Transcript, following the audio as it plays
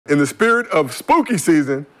In the spirit of spooky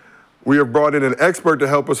season, we have brought in an expert to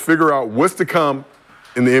help us figure out what's to come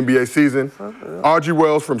in the NBA season. Audrey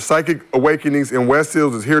Wells from Psychic Awakenings in West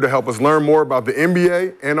Hills is here to help us learn more about the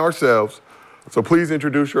NBA and ourselves. So please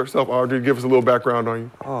introduce yourself, Audrey. Give us a little background on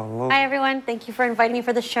you. Hi, everyone. Thank you for inviting me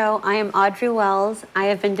for the show. I am Audrey Wells. I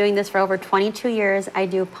have been doing this for over 22 years. I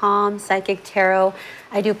do palm, psychic, tarot.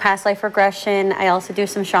 I do past life regression. I also do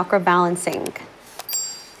some chakra balancing.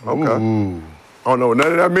 Okay. Ooh. I don't know what none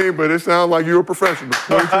of that means, but it sounds like you're a professional.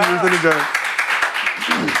 22 years in the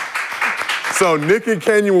game. So Nick and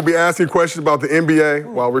Kenyon will be asking questions about the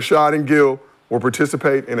NBA while Rashad and Gil will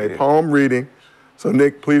participate in a palm reading. So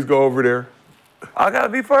Nick, please go over there. I gotta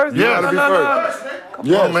be first? Yeah, you gotta be first.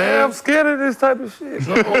 Come on, man. I'm scared of this type of shit.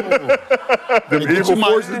 The evil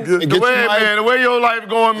forces get the way your life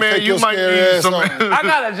going, man, you might need some. I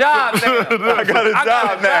got a job now. I got a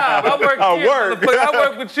job now. I work here. I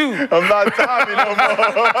work with you. I'm not Tommy no more.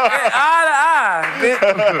 Eye to eye.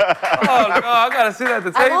 Oh, no, I gotta sit at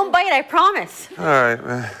the table. I won't bite, I promise. All right,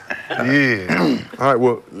 man. Yeah. All right,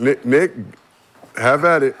 well, Nick, have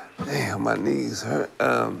at it. Damn, my knees hurt.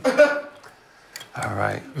 All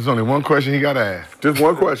right. There's only one question he got to ask. Just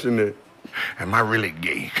one question, Nick. Am I really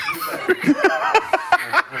gay?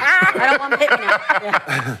 I don't want him hitting now.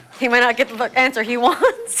 Yeah. He might not get the answer he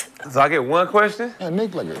wants. So I get one question? Yeah,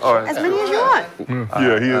 Nick like it. As many as you want.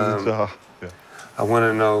 Yeah, he is a job. Yeah. I want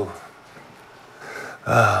to know,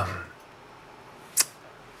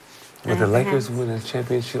 will the Lakers win a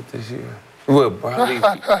championship this year? Will Bradley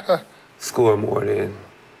score more than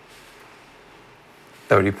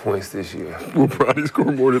 30 points this year? Will Bradley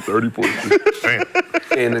score more than 30 points this year?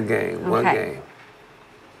 In the game, one game.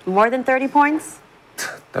 More than 30 points?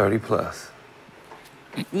 30 plus.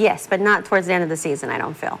 Yes, but not towards the end of the season, I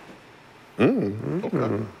don't feel.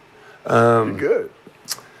 Okay. Good.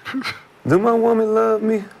 Do my woman love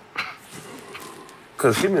me?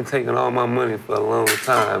 Because she's been taking all my money for a long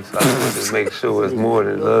time, so I want to make sure it's more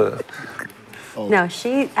than love. No, I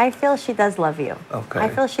feel she does love you. Okay. I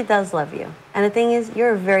feel she does love you. And the thing is,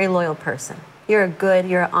 you're a very loyal person. You're an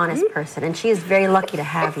honest person, and she is very lucky to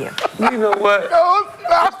have you. You know what?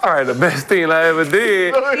 That's probably the best thing I ever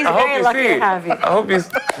did. She's very lucky to have you. I hope you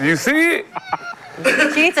see it?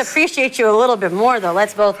 She needs to appreciate you a little bit more, though.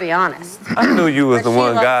 Let's both be honest. I knew you was the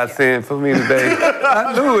one God sent for me today.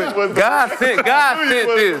 I knew it. God sent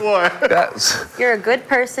this. You're a good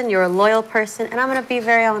person. You're a loyal person. And I'm going to be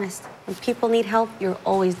very honest. When people need help, you're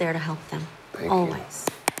always there to help them. Thank always.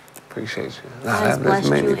 You. Appreciate you. God has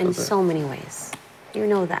blessed you in so many ways. You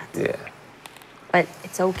know that. Yeah. But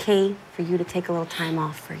it's okay for you to take a little time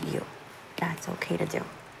off for you. That's okay to do.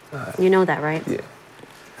 Right. You know that, right? Yeah.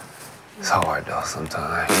 It's hard, though,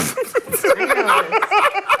 sometimes. I know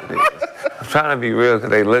it is. I'm trying to be real, because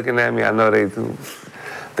they looking at me. I know they do.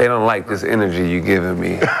 They don't like this energy you're giving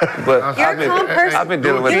me. But I've been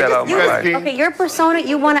dealing with that all my life. Okay, your persona,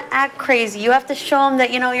 you want to act crazy. You have to show them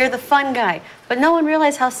that, you're the fun guy. But no one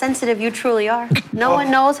realizes how sensitive you truly are. No one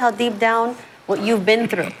knows how deep down what you've been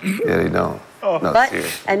through. Yeah, they don't. No,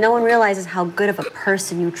 and no one realizes how good of a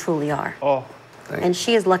person you truly are. And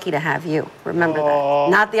she is lucky to have you. Remember that.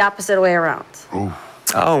 Not the opposite way around. I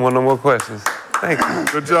don't want no more questions. Thank you.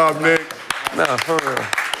 Good job, Nick. No, for real.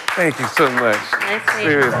 Thank you so much. Nice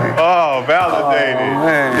Seriously. Oh, validated. Oh,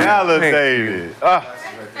 man. Validated.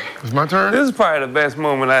 It's my turn? This is probably the best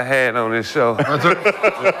moment I had on this show. My turn?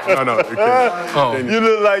 No. You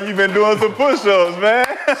look like you've been doing some push-ups, man.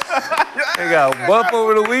 They got buff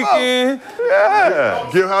over the weekend. Yeah.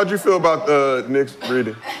 Gil, how'd you feel about Nick's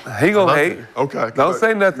reading? He gonna hate. Okay. Don't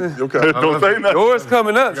say nothing. Okay. Don't say nothing. Yours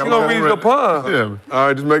coming up. She gonna read your palm. Yeah. All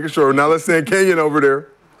right, just making sure. Now let's send Kenyon over there.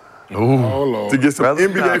 Ooh. To get some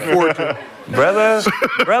NBA fortune.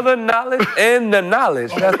 Brother knowledge and the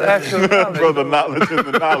knowledge. That's the actual knowledge. Brother knowledge and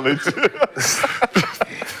the knowledge.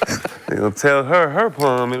 They gonna tell her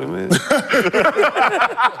palm in a minute.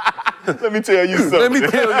 Let me tell you something. Let me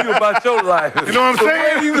tell you about your life. You know what I'm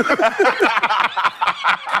saying?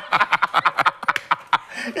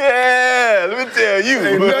 Yeah, let me tell you.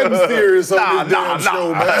 Ain't nothing serious on this damn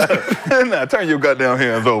show, man. Nah, turn your goddamn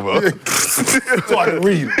hands over. So I can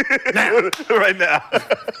read it. Now. Right now.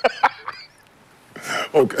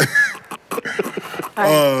 Okay. All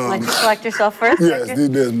right, let you select yourself first. Yes,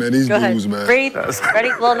 this, man. These dudes, man. Breathe. Ready?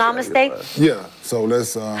 Little namaste. Yeah, so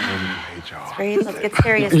let's... Breathe. Let's get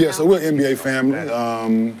serious Yeah, now. so we're NBA family.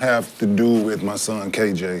 Have to do with my son,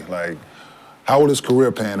 KJ. Like, how will his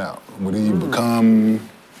career pan out? Will he become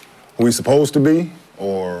who he's supposed to be,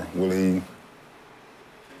 or will he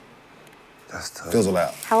That's tough. fizzle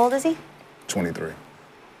out? How old is he? 23.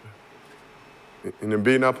 And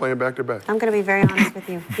Embiid not playing back-to-back. I'm going to be very honest with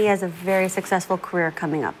you. He has a very successful career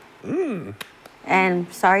coming up.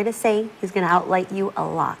 And sorry to say, he's going to outlight you a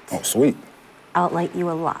lot. Oh, sweet. Outlight you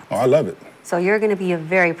a lot. Oh, I love it. So you're going to be a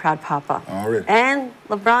very proud papa. Already. And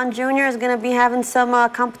LeBron Jr. is going to be having some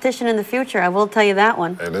competition in the future. I will tell you that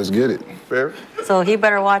one. Hey, let's get it. Fair? So he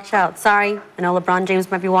better watch out. Sorry, I know LeBron James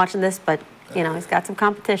might be watching this, but, you know, he's got some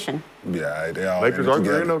competition. Yeah, they all Lakers are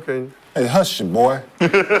great, okay. Hey, hush your boy. But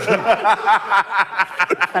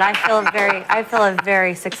I feel a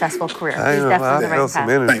very successful career. He's definitely the right some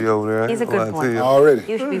path. energy over there. He's a good boy. Already.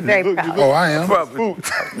 You should be very proud. Oh, I am?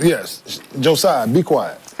 Yes. Josiah, be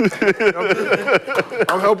quiet.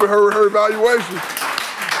 I'm helping her with her evaluation.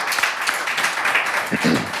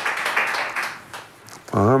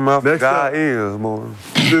 Her mouth Next got up. ears, boy.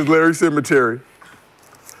 This is Larry Cemetery.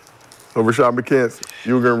 So Rashad McCants,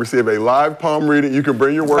 you're going to receive a live palm reading. You can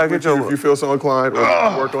bring your work with you if you feel so inclined, or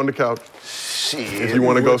work on the couch Shit. if you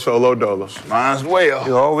want to go solo dolo. Might as well.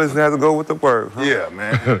 You always have to go with the work, huh? Yeah,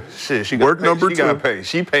 man. Shit, she Work got number She got two. paid.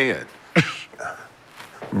 She paying.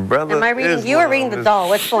 Brother Am I reading is you or one reading of the his- doll?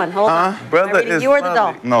 Which one? Hold on. Brother Am I reading is you or the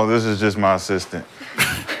doll? probably- No, this is just my assistant.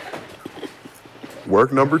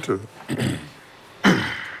 Work number 2. All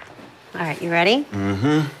right, you ready?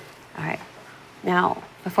 Mm-hmm. All right. Now,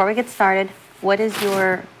 before we get started, what is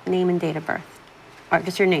your name and date of birth? Or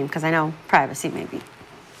just your name, because I know privacy maybe.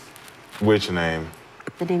 Which name?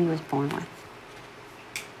 The name you was born with.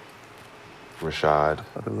 Rashad.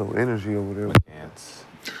 Got a little energy over there. Ants.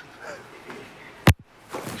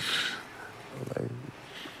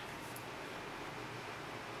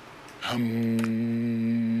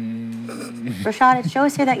 Rashad, it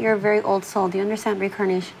shows here that you're a very old soul. Do you understand what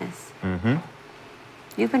reincarnation is? Mm-hmm.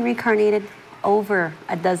 You've been reincarnated over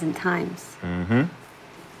a dozen times. Mm-hmm.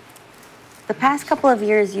 The past couple of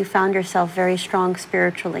years, you found yourself very strong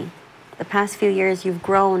spiritually. The past few years, you've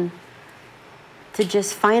grown to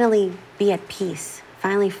just finally be at peace,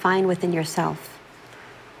 finally find within yourself.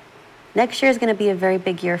 Next year is going to be a very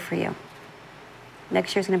big year for you.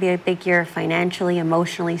 Next year is going to be a big year financially,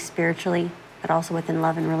 emotionally, spiritually, but also within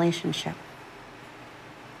love and relationship.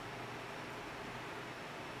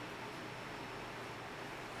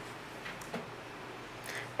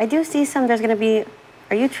 I do see there's going to be,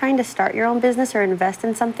 are you trying to start your own business or invest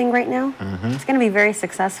in something right now? Mm-hmm. It's going to be very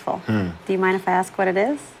successful. Do you mind if I ask what it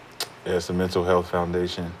is? Yeah, it's a mental health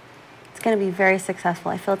foundation. It's going to be very successful.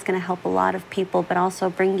 I feel it's going to help a lot of people, but also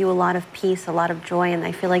bring you a lot of peace, a lot of joy. And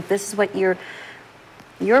I feel like this is what your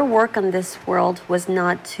work on this world was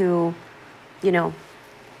not to, you know,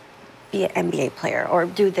 be an NBA player or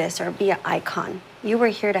do this or be an icon. You were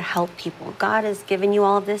here to help people. God has given you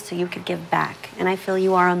all of this so you could give back. And I feel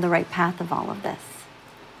you are on the right path of all of this.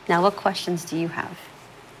 Now, what questions do you have?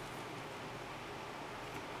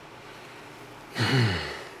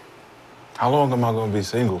 How long am I going to be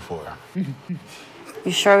single for?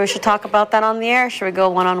 You sure we should talk about that on the air? Or should we go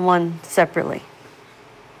one-on-one separately?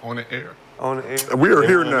 On the air. On the air. We are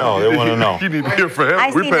here now. They want to know. You need to hear for him. I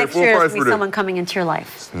We see paid next full year price is for going to be this. someone coming into your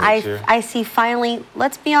life. Next year. I see finally,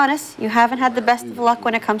 let's be honest, you haven't had the best of luck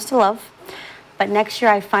when it comes to love. But next year,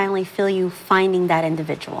 I finally feel you finding that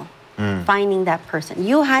individual, finding that person.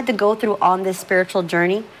 You had to go through on this spiritual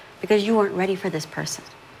journey because you weren't ready for this person.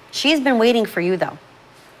 She's been waiting for you, though,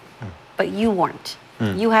 but you weren't.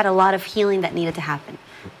 You had a lot of healing that needed to happen.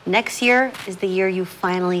 Next year is the year you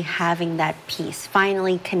finally having that peace,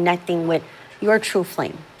 finally connecting with your true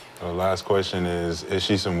flame. The last question is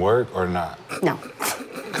she some work or not? No.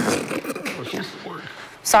 No.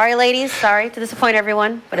 Sorry, ladies. Sorry to disappoint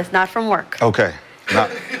everyone, but it's not from work. Okay. Not.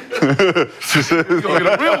 That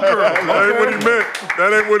ain't what he meant.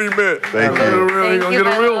 That ain't what he meant. Thank you. Thank you, Get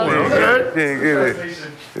a real one, okay? Can't get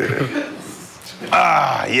it.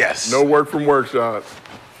 Ah, yes. No work from workshops.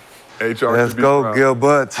 HR Let's should be go, proud.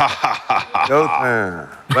 Gilbert. Go time.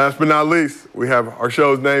 Last but not least, we have our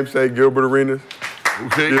show's namesake, Gilbert Arenas.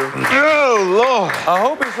 Gil, Oh, Lord. I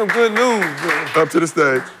hope it's some good news. Man. up to the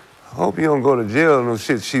stage. I hope you don't go to jail or no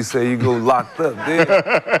shit. She say you go locked up. Then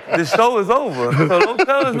the show is over. So don't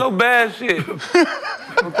tell us no bad shit.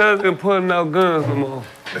 Don't tell us they're putting out guns no more.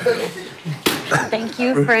 Thank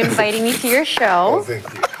you for inviting me to your show.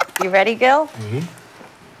 Thank you. You ready, Gil? Mm-hmm.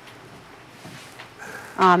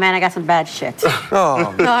 Oh, man, I got some bad shit.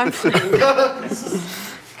 Oh, No, I'm kidding.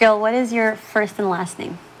 Gil, what is your first and last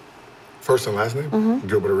name? First and last name?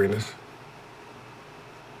 Gilbert Arenas.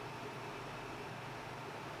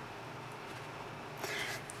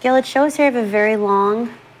 Gil, it shows here you have a very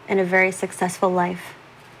long and a very successful life.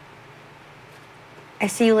 I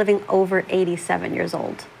see you living over 87 years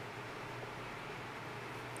old.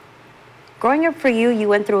 Growing up for you, you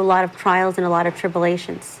went through a lot of trials and a lot of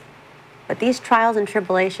tribulations. But these trials and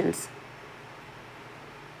tribulations,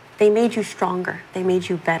 they made you stronger. They made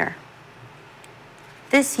you better.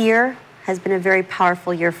 This year has been a very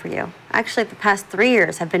powerful year for you. Actually, the past 3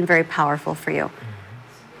 years have been very powerful for you.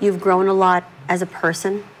 You've grown a lot as a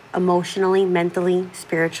person, emotionally, mentally,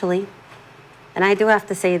 spiritually. And I do have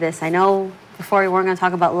to say this. I know before we weren't going to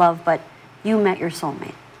talk about love, but you met your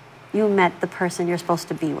soulmate. You met the person you're supposed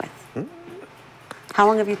to be with. How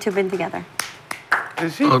long have you two been together?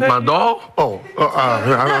 Is she My dog? Oh,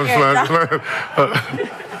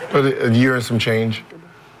 a year and some change.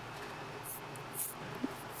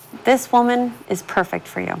 This woman is perfect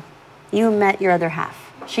for you. You met your other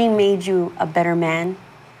half. She made you a better man.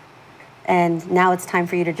 And now it's time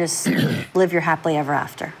for you to just live your happily ever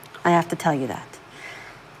after. I have to tell you that.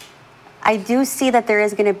 I do see that there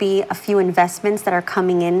is going to be a few investments that are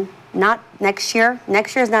coming in, not next year.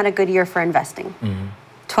 Next year is not a good year for investing.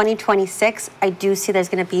 2026, I do see there's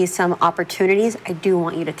going to be some opportunities. I do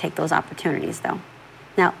want you to take those opportunities, though.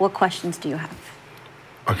 Now, what questions do you have?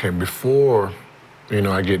 Okay, before,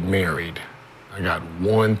 I get married, I got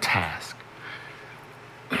one task.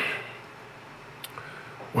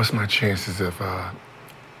 What's my chances of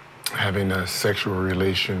having a sexual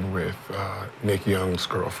relation with Nick Young's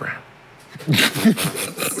girlfriend?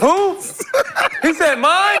 Who? He said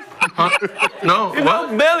mine? No, You know,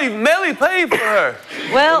 Melly paid for her.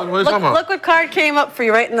 Well, What are you talking about? look what card came up for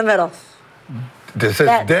you right in the middle. This is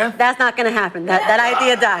death? That's not going to happen. That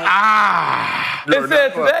idea died. It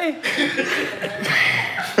said today.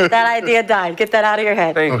 That idea died. Get that out of your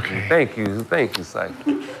head. Thank you, Psych.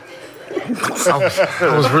 I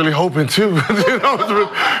was really hoping to.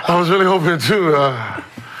 I was really hoping to.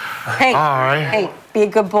 Hey, all right. hey, be a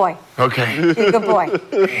good boy. Okay. Be a good boy.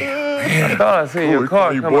 I thought I seen your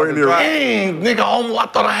car you come boy out in the there. drive. Dang, nigga, I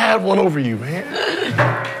thought I had one over you, man.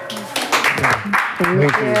 Thank you.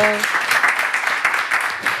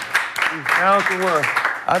 Count the one.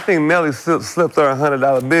 I think Melly slipped her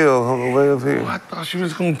 $100 bill on the way up here. I thought she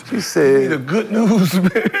was going to said- be the good news,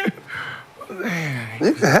 man.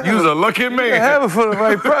 You was a lucky man. Have it for the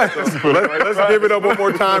right price. Let's give it up one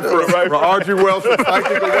more time for Audrey Wells from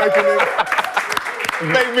Psychic Awakening.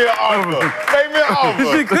 Make me an offer. Make me an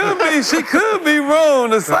offer. She could be wrong.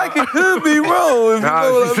 The psychic could be wrong. If you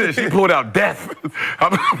know what I She said she pulled out death.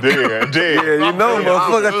 Dead. Yeah, you know,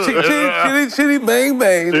 motherfucker. Chitty, bang,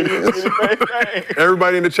 bang.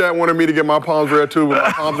 Everybody in the chat wanted me to get my palms read too, but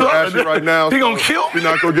my palms are ashy right now. He gonna kill me? You're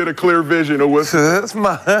not gonna get a clear vision of what's. That's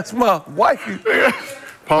my wifey.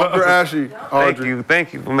 Palms are ashy, Audrey.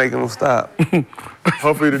 Thank you for making them stop.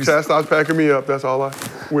 Hopefully the chat stops packing me up. That's all I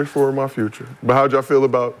wish for in my future. But how'd y'all feel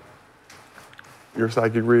about your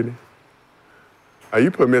psychic reading? Hey,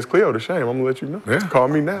 you put Miss Cleo to shame. I'm gonna let you know. Yeah. Call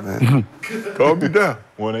me now. Call me now.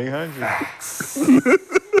 1-800.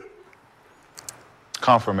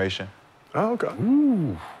 Confirmation. Oh, okay.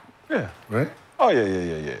 Yeah. Right? Oh,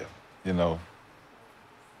 yeah. You know,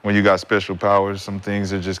 when you got special powers, some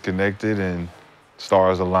things are just connected and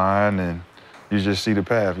stars align and you just see the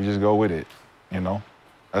path. You just go with it,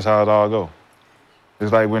 That's how it all go.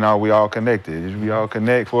 It's like when we all connected. We all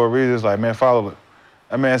connect for a reason. It's like, man, follow it.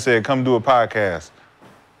 That man said, come do a podcast.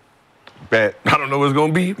 Bet. I don't know what it's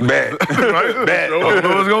gonna be. Bet. Right? Bet. I don't know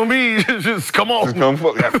what it's gonna be. Just come on. Just come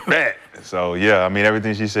fuck that bet. So, yeah,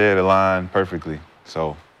 everything she said aligned perfectly.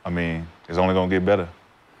 So, it's only gonna get better.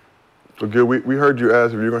 So, Gil, we heard you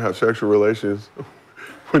ask if you're gonna have sexual relations.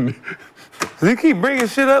 You keep bringing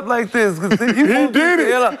shit up like this. He did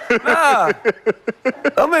it. Nah.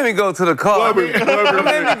 Don't make me go to the car. Club him, Don't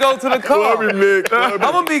make me go to the car. Club him, Nick. I'm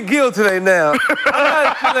gonna be Gil today now.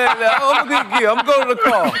 I'm gonna get Gil. I'm going to the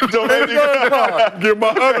car. Don't Let me go to the car. Get my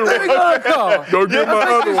other Let me one. go to the car. Go get my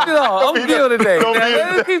other one. Shit off. I'm Gil today. Now,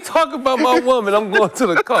 let me keep talking about my woman. I'm going to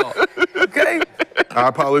the car. Okay? I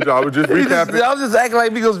apologize. I was just recapping. I was just acting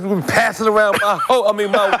like we was passing around my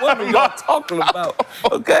woman y'all talking about.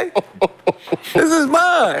 Okay? This is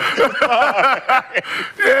mine.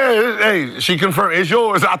 Yeah, hey, she confirmed it's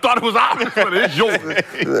yours. I thought it was ours, but it's yours.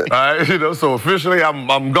 All right, so officially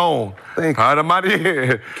I'm gone. Thank you. All right, I'm out of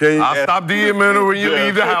here. I'll stop DMing her when you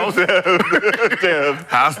leave the house.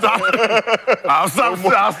 I'll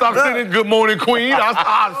stop sending good morning, Queen. I'll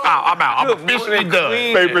stop. I'm out. I'm officially done.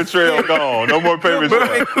 Paper trail gone. No more paper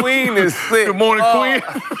trail. Queen is sick. Good morning, Queen.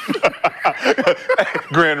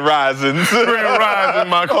 Grand Risings. Grand Rising,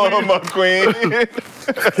 my queen. Oh, my queen.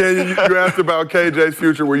 Kenya, you asked about KJ's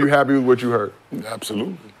future. Were you happy with what you heard?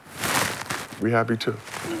 Absolutely. We happy too.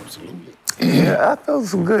 Absolutely. Yeah, I felt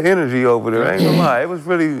some good energy over there. I ain't gonna lie. It was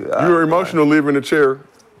really. You were emotional leaving the chair.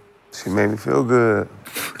 She made me feel good.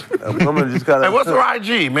 A woman just got. Hey, what's her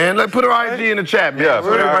IG, man? Let's put her IG in the chat, man. Yeah,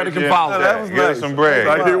 so everybody can follow that was that. Get her nice. some bread.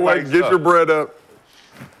 I can't wait. Get your bread up.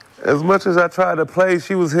 As much as I tried to play,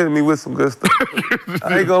 she was hitting me with some good stuff.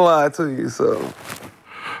 I ain't gonna lie to you, so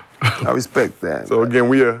I respect that. So again,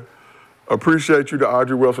 we appreciate you to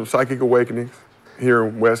Audrey Wells from Psychic Awakenings here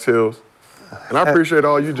in West Hills. And I appreciate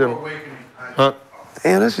all you gentlemen. Huh?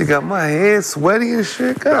 Damn, that shit got my head sweaty and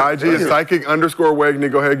shit. The God IG is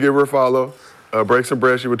Psychic_Awakening. Go ahead, give her a follow. Break some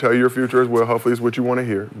bread. She will tell you your future as well. Hopefully, it's what you want to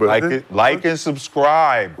hear. But Like and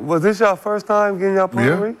subscribe. Was this your first time getting your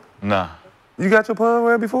palm ring? Nah. You got your palm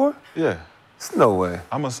read before? Yeah. It's no way.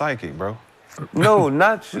 I'm a psychic, bro. No,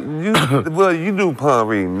 not you. Well, you do palm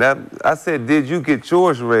reading. I said, did you get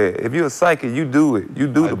yours read? If you're a psychic, you do it. You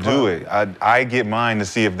do the palm. Do it. I get mine to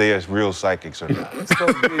see if they're real psychics or not.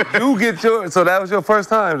 So did you get yours? So that was your first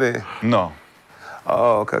time then? No.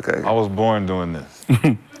 Oh, okay. I was born doing this.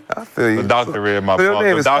 I feel you. The doctor read my So your palm.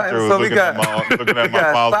 name The is doctor was so we looking at my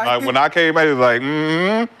palm. psychic? When I came out, he was like,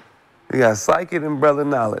 mm-hmm. We got psychic and brother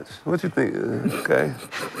knowledge. What you think? Okay.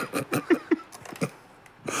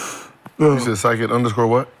 You said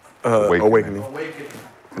Psychic_what? Awakening.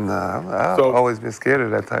 Nah, I've So- always been scared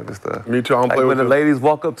of that type of stuff. Me too. I don't Like play when with the this. ladies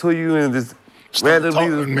walk up to you and just randomly,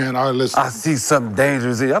 Talking, man, all right, listen. I see something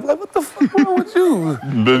dangerous in you. I'm like, what the fuck wrong with you?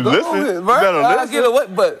 Listen. Go ahead, You right? better I listen. get away,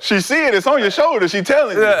 but She see it. It's on your shoulder. She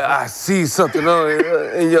telling you. yeah, I see something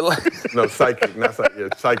in your life. No, psychic, not psychic. Yeah,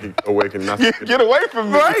 Psychic Awakening, not psychic. Get away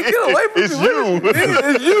from me. Right? Get away from It's me. you.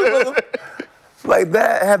 It's you. Like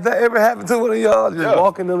that, have that ever happened to one of y'all? Just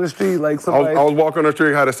walking on the street like somebody. I was walking on the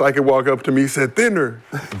street, had a psychic walk up to me, he said, thinner.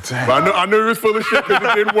 But I knew he was full of shit because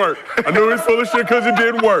it didn't work. I knew he was full of shit because it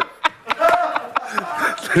didn't work.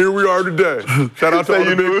 Here we are today. Shout out to all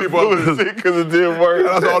the big people out there. Because it didn't work.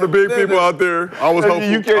 Shout out to all the big people out there. I was hopeful.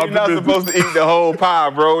 You're not supposed to eat the whole pie,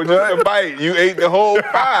 bro. Just a bite. You ate the whole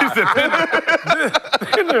pie.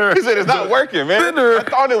 He said it's not working, man. I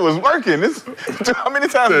thought it was working. How many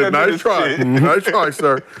times did I do Nice this try. shit? Nice try,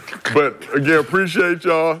 sir. But again, appreciate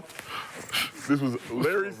y'all. This was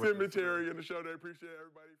Larry Cemetery in the show. They appreciate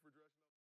everybody for